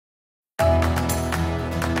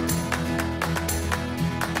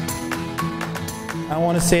I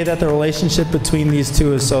want to say that the relationship between these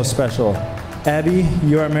two is so special. Abby,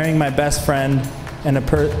 you are marrying my best friend, and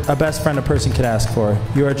a best friend a person could ask for.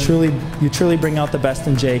 You truly bring out the best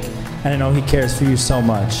in Jake, and I know he cares for you so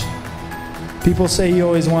much. People say you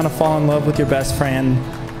always want to fall in love with your best friend,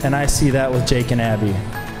 and I see that with Jake and Abby.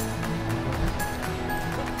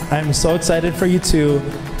 I'm so excited for you two,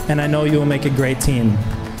 and I know you will make a great team.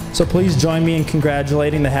 So please join me in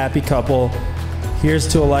congratulating the happy couple. Here's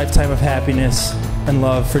to a lifetime of happiness and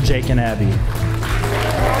love for Jake and Abby.